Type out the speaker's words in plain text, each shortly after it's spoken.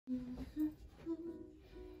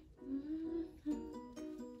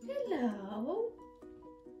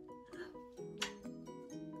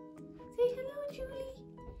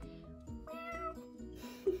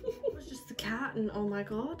that, and oh my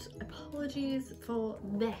god, apologies for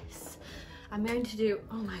this. I'm going to do,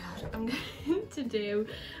 oh my god, I'm going to do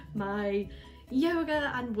my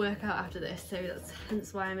yoga and workout after this, so that's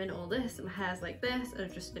hence why I'm in all this. My hair's like this, and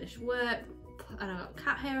I've just finished work and I've got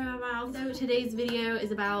cat hair in my mouth. So today's video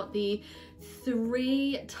is about the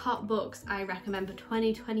 3 top books I recommend for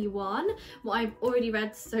 2021, what I've already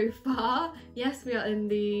read so far. Yes, we are in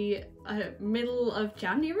the middle of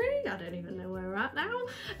January, I don't even know where we're at now,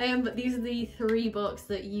 but these are the 3 books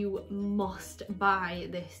that you must buy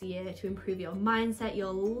this year to improve your mindset,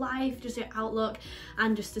 your life, just your outlook,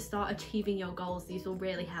 and just to start achieving your goals. These will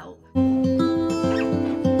really help.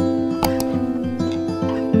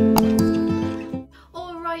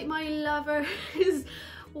 My lovers,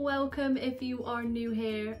 welcome. If you are new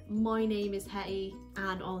here, my name is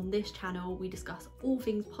H.E.R, and on this channel we discuss all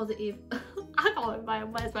things positive. I can't remember,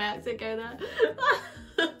 where's my accent go there?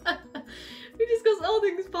 We discuss all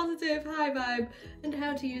things positive, high vibe, and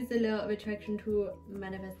how to use the law of attraction to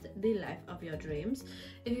manifest the life of your dreams.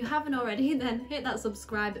 If you haven't already, then hit that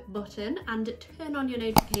subscribe button and turn on your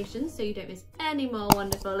notifications so you don't miss any more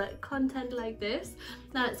wonderful content like this.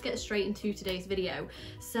 Now let's get straight into today's video.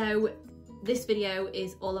 So this video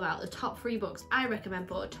is all about the top 3 books I recommend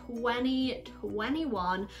for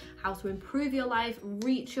 2021, how to improve your life,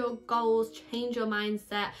 reach your goals, change your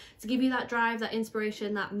mindset, to give you that drive, that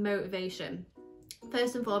inspiration, that motivation.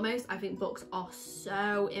 First and foremost, I think books are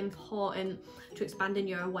so important to expanding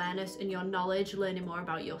your awareness and your knowledge, learning more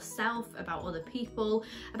about yourself, about other people,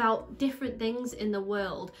 about different things in the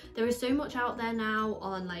world. There is so much out there now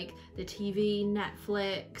on like the TV,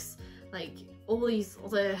 Netflix, like all these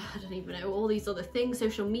other, I don't even know, all these other things,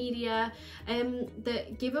 social media,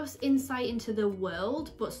 that give us insight into the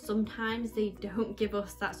world, but sometimes they don't give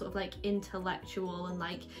us that sort of like intellectual and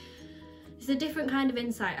like, it's a different kind of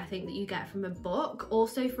insight I think that you get from a book.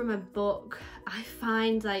 Also from a book, I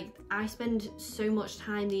find like I spend so much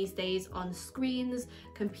time these days on screens,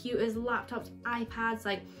 computers, laptops, iPads,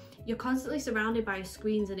 like you're constantly surrounded by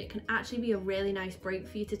screens, and it can actually be a really nice break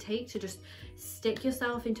for you to take to just stick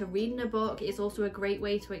yourself into reading a book. It's also a great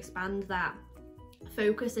way to expand that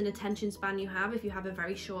focus and attention span you have. If you have a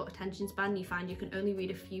very short attention span, you find you can only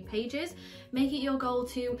read a few pages, make it your goal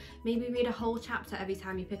to maybe read a whole chapter every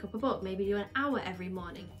time you pick up a book, maybe do an hour every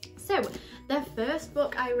morning. So the first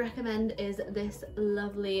book I recommend is this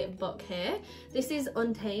lovely book here. This is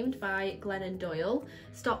Untamed by Glennon Doyle.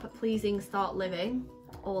 Stop Pleasing, Start Living,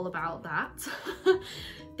 all about that.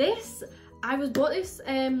 I was bought this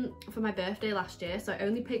for my birthday last year, so I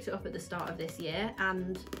only picked it up at the start of this year,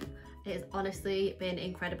 and it has honestly been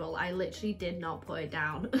incredible. I literally did not put it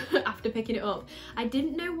down after picking it up. I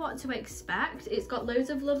didn't know what to expect. It's got loads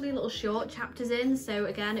of lovely little short chapters in, so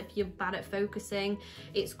again, if you're bad at focusing,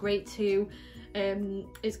 it's great to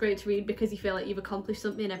read because you feel like you've accomplished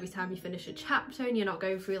something every time you finish a chapter, and you're not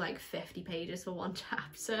going through like 50 pages for one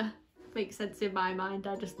chapter. Makes sense in my mind.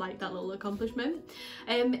 I just like that little accomplishment.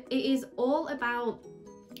 It is all about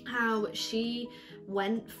how she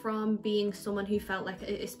went from being someone who felt like,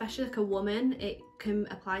 especially like a woman, it can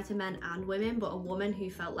apply to men and women, but a woman who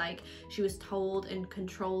felt like she was told and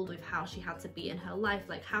controlled with how she had to be in her life,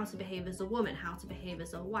 like how to behave as a woman, how to behave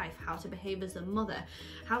as a wife, how to behave as a mother,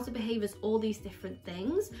 how to behave as all these different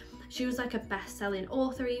things. She was like a best-selling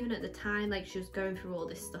author even at the time, like she was going through all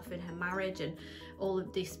this stuff in her marriage and all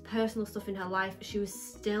of this personal stuff in her life. She was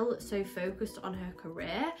still so focused on her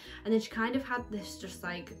career, and then she kind of had this just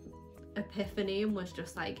like epiphany and was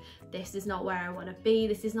just like, this is not where I want to be,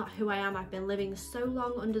 this is not who I am. I've been living so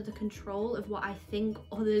long under the control of what I think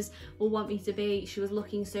others will want me to be. She was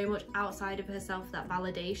looking so much outside of herself for that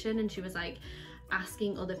validation, and she was like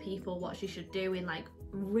asking other people what she should do in like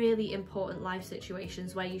really important life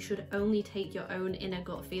situations where you should only take your own inner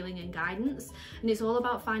gut feeling and guidance. And it's all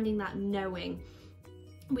about finding that knowing.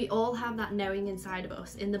 We all have that knowing inside of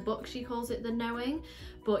us. In the book she calls it the knowing,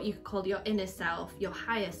 but you could call it your inner self, your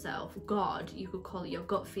higher self, God. You could call it your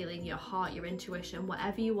gut feeling, your heart, your intuition,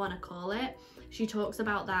 whatever you want to call it. She talks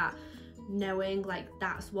about that knowing, like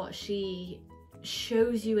that's what she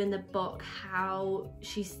shows you in the book, how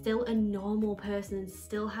she's still a normal person,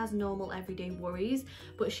 still has normal everyday worries,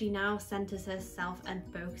 but she now centers herself and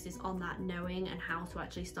focuses on that knowing and how to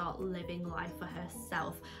actually start living life for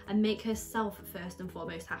herself and make herself first and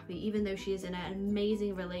foremost happy. Even though she is in an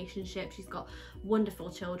amazing relationship, she's got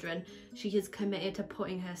wonderful children, she is committed to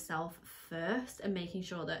putting herself first and making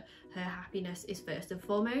sure that her happiness is first and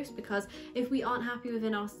foremost, because if we aren't happy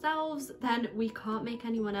within ourselves, then we can't make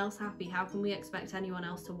anyone else happy. How can we expect anyone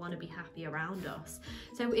else to want to be happy around us?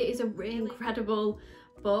 So it is a really incredible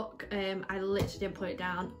book. I literally didn't put it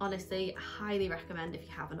down. Honestly, highly recommend if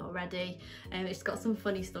you haven't already. It's got some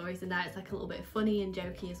funny stories in there. It's like a little bit funny and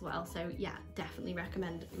jokey as well, so yeah, definitely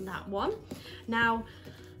recommend that one. Now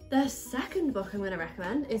the second book I'm going to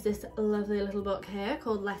recommend is this lovely little book here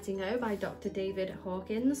called Letting Go by Dr. David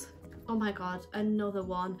Hawkins. Oh my god, another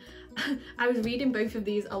one. I was reading both of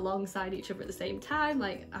these alongside each other at the same time.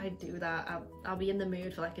 Like, I do that. I'll be in the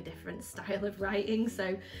mood for like a different style of writing,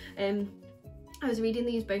 so I was reading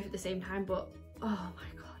these both at the same time, but oh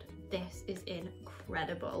my god, this is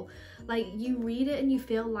incredible. Like, you read it and you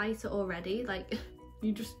feel lighter already. Like,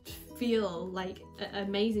 you just feel like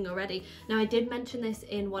amazing already. Now, I did mention this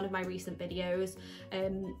in one of my recent videos,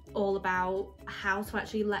 all about how to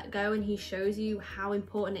actually let go, and he shows you how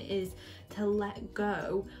important it is to let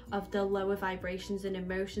go of the lower vibrations and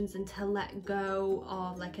emotions, and to let go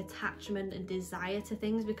of like attachment and desire to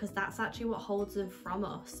things, because that's actually what holds them from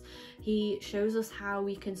us. He shows us how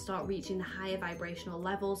we can start reaching the higher vibrational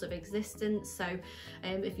levels of existence. So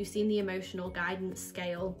if you've seen the emotional guidance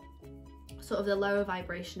scale, sort of the lower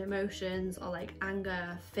vibration emotions are like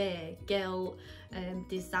anger, fear, guilt,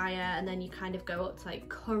 desire, and then you kind of go up to like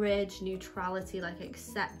courage, neutrality, like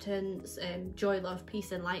acceptance, joy, love,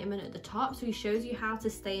 peace, enlightenment at the top. So he shows you how to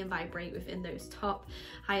stay and vibrate within those top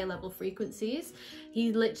higher level frequencies.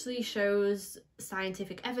 He literally shows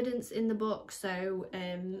scientific evidence in the book, so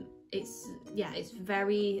it's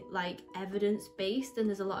very like evidence based, and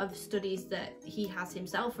there's a lot of studies that he has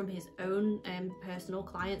himself from his own personal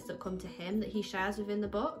clients that come to him that he shares within the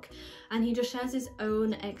book, and he just shares his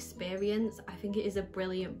own experience. I think it is a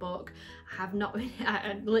brilliant book.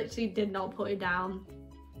 I literally did not put it down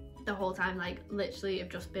the whole time. Like, literally have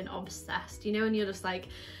just been obsessed, you know, and you're just like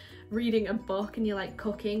reading a book and you're like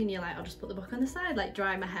cooking and you're like, I'll just put the book on the side, like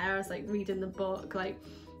drying my hair. I was like reading the book, like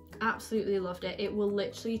absolutely loved it. It will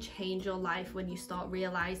literally change your life when you start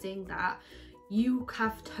realizing that you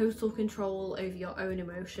have total control over your own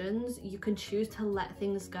emotions. You can choose to let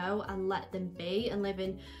things go and let them be and live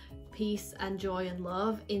in peace and joy and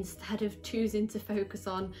love, instead of choosing to focus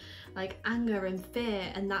on like anger and fear.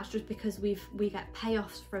 And that's just because we get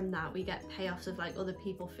payoffs from that. We get payoffs of like other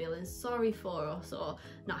people feeling sorry for us, or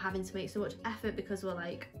not having to make so much effort because we're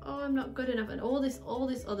like, oh, I'm not good enough, and all this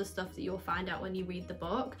other stuff that you'll find out when you read the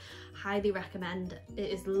book. Highly recommend.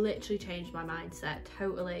 It has literally changed my mindset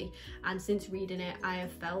totally, and since reading it I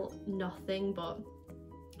have felt nothing but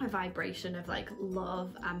a vibration of like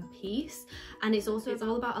love and peace. And it's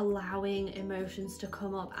all about allowing emotions to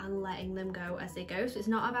come up and letting them go as they go. So it's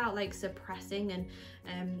not about like suppressing and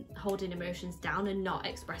holding emotions down and not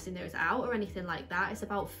expressing those out or anything like that. It's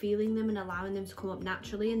about feeling them and allowing them to come up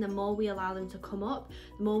naturally, and the more we allow them to come up,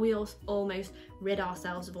 the more we almost rid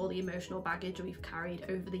ourselves of all the emotional baggage we've carried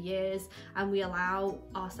over the years, and we allow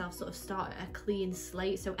ourselves sort of start a clean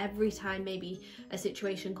slate. So every time maybe a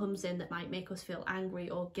situation comes in that might make us feel angry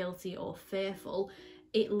or guilty or fearful,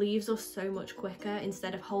 it leaves us so much quicker,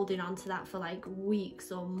 instead of holding on to that for like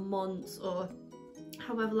weeks or months, or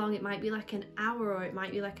however long. It might be like an hour, or it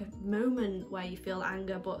might be like a moment where you feel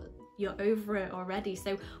anger but you're over it already.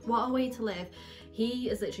 So what a way to live. He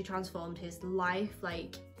has literally transformed his life.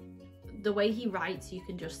 Like, the way he writes, you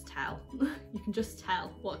can just tell you can just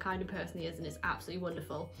tell what kind of person he is, and it's absolutely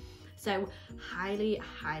wonderful. So highly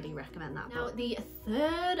recommend that book. Now the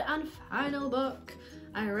third and final book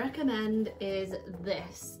I recommend is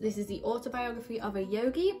this. This is the Autobiography of a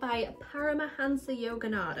Yogi by Paramahansa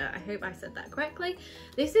Yogananda. I hope I said that correctly.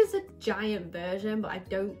 This is a giant version, but I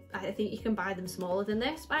think you can buy them smaller than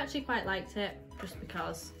this, but I actually quite liked it just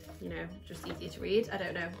because, you know, just easier to read. I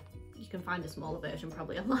don't know, you can find a smaller version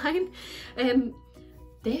probably online.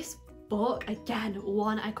 This book, again,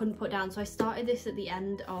 one I couldn't put down. So I started this at the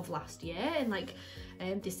end of last year in like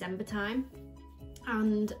December time,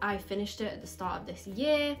 and I finished it at the start of this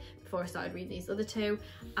year before I started reading these other two,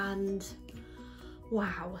 and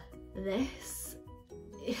wow, this,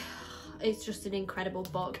 it's just an incredible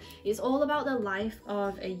book. It's all about the life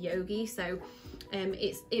of a yogi. So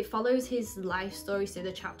it follows his life story, so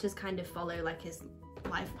the chapters kind of follow like his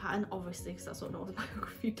life pattern, obviously, because that's what an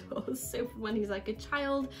autobiography does. So from when he's like a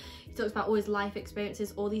child, he talks about all his life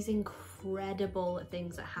experiences, all these incredible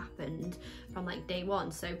things that happened from like day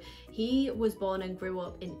one. So he was born and grew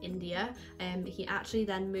up in India, and he actually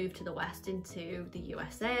then moved to the West into the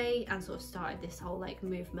USA and sort of started this whole like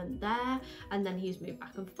movement there, and then he's moved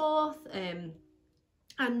back and forth,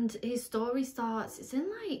 And his story starts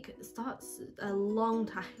a long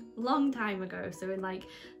time ago, so in like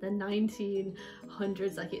the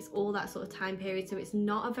 1900s, like it's all that sort of time period, so it's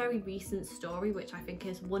not a very recent story, which I think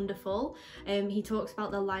is wonderful. He talks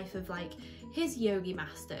about the life of like his yogi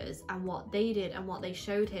masters and what they did and what they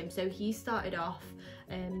showed him. So he started off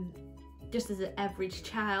just as an average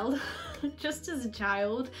child, just as a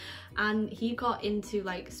child, and he got into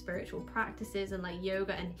like spiritual practices and like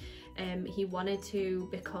yoga, and he wanted to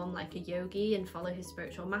become like a yogi and follow his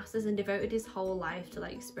spiritual masters, and devoted his whole life to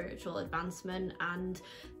like spiritual advancement and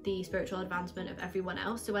the spiritual advancement of everyone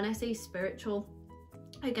else. So when I say spiritual,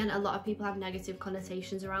 again, a lot of people have negative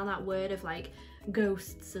connotations around that word of like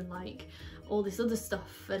ghosts and like all this other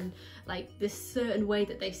stuff and like this certain way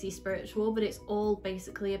that they see spiritual, but it's all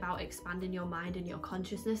basically about expanding your mind and your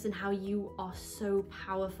consciousness and how you are so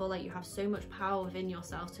powerful. Like you have so much power within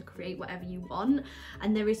yourself to create whatever you want,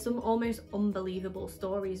 and there is some almost unbelievable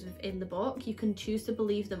stories within the book. You can choose to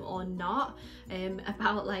believe them or not,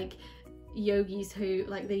 about like yogis who,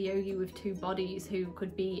 like the yogi with two bodies who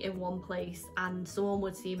could be in one place and someone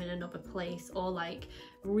would see him in another place, or like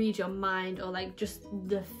read your mind, or like just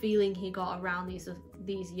the feeling he got around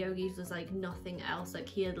these yogis was like nothing else. Like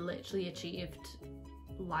he had literally achieved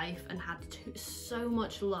life and had so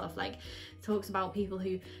much love. Like talks about people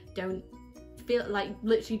who don't feel like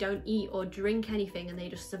literally don't eat or drink anything, and they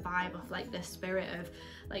just survive off like the spirit of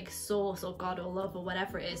like source or God or love or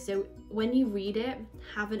whatever it is. So when you read it,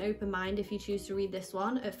 have an open mind if you choose to read this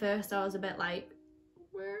one. At first I was a bit like,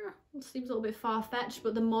 it seems a little bit far-fetched,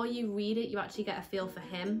 but the more you read it, you actually get a feel for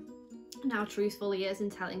him and how truthful he is in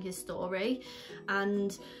telling his story,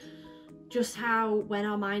 and just how when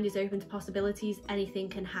our mind is open to possibilities, anything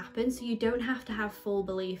can happen. So you don't have to have full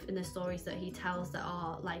belief in the stories that he tells that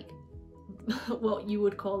are like what you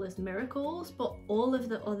would call as miracles, but all of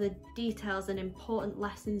the other details and important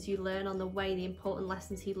lessons you learn on the way, the important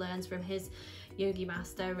lessons he learns from his yogi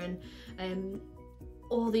master and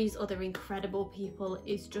all these other incredible people,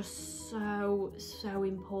 is just so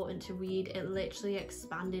important to read. It literally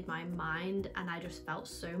expanded my mind and I just felt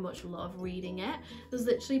so much love reading it. There's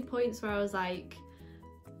literally points where I was like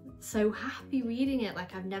so happy reading it.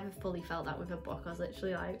 Like I've never fully felt that with a book. I was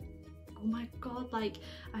literally like, oh my god, like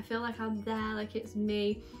I feel like I'm there, like it's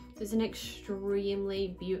me. It's an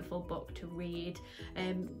extremely beautiful book to read.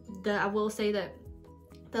 I will say that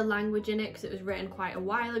the language in it, because it was written quite a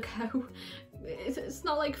while ago, it's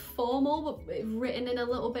not like formal, but it's written in a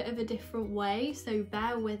little bit of a different way, so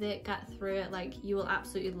bear with it, get through it. Like you will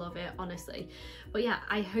absolutely love it, honestly. But yeah,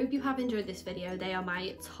 I hope you have enjoyed this video. They are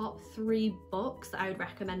my top 3 books that I would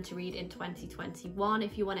recommend to read in 2021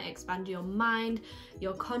 if you want to expand your mind,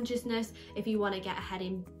 your consciousness, if you want to get ahead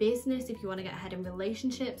in business, if you want to get ahead in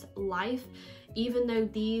relationships, life. Even though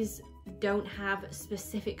these don't have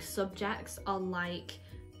specific subjects on like,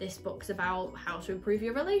 this book's about how to improve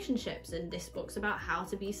your relationships and this book's about how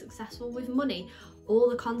to be successful with money, all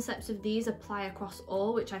the concepts of these apply across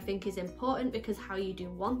all, which I think is important, because how you do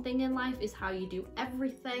one thing in life is how you do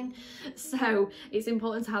everything. So it's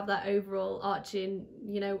important to have that overall arching,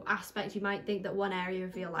 you know, aspect. You might think that one area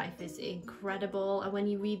of your life is incredible, and when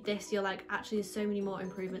you read this you're like, actually there's so many more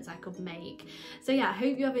improvements I could make. So yeah, I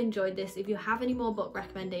hope you have enjoyed this. If you have any more book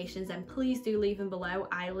recommendations, then please do leave them below.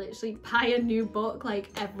 I literally buy a new book like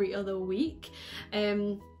every other week.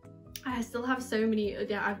 I still have so many,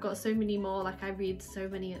 yeah, I've got so many more, like I read so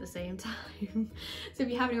many at the same time. So if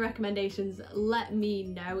you have any recommendations, let me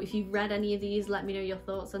know. If you've read any of these, let me know your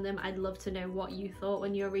thoughts on them. I'd love to know what you thought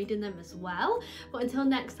when you're reading them as well. But until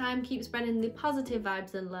next time, keep spreading the positive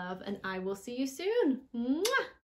vibes and love, and I will see you soon. Mwah!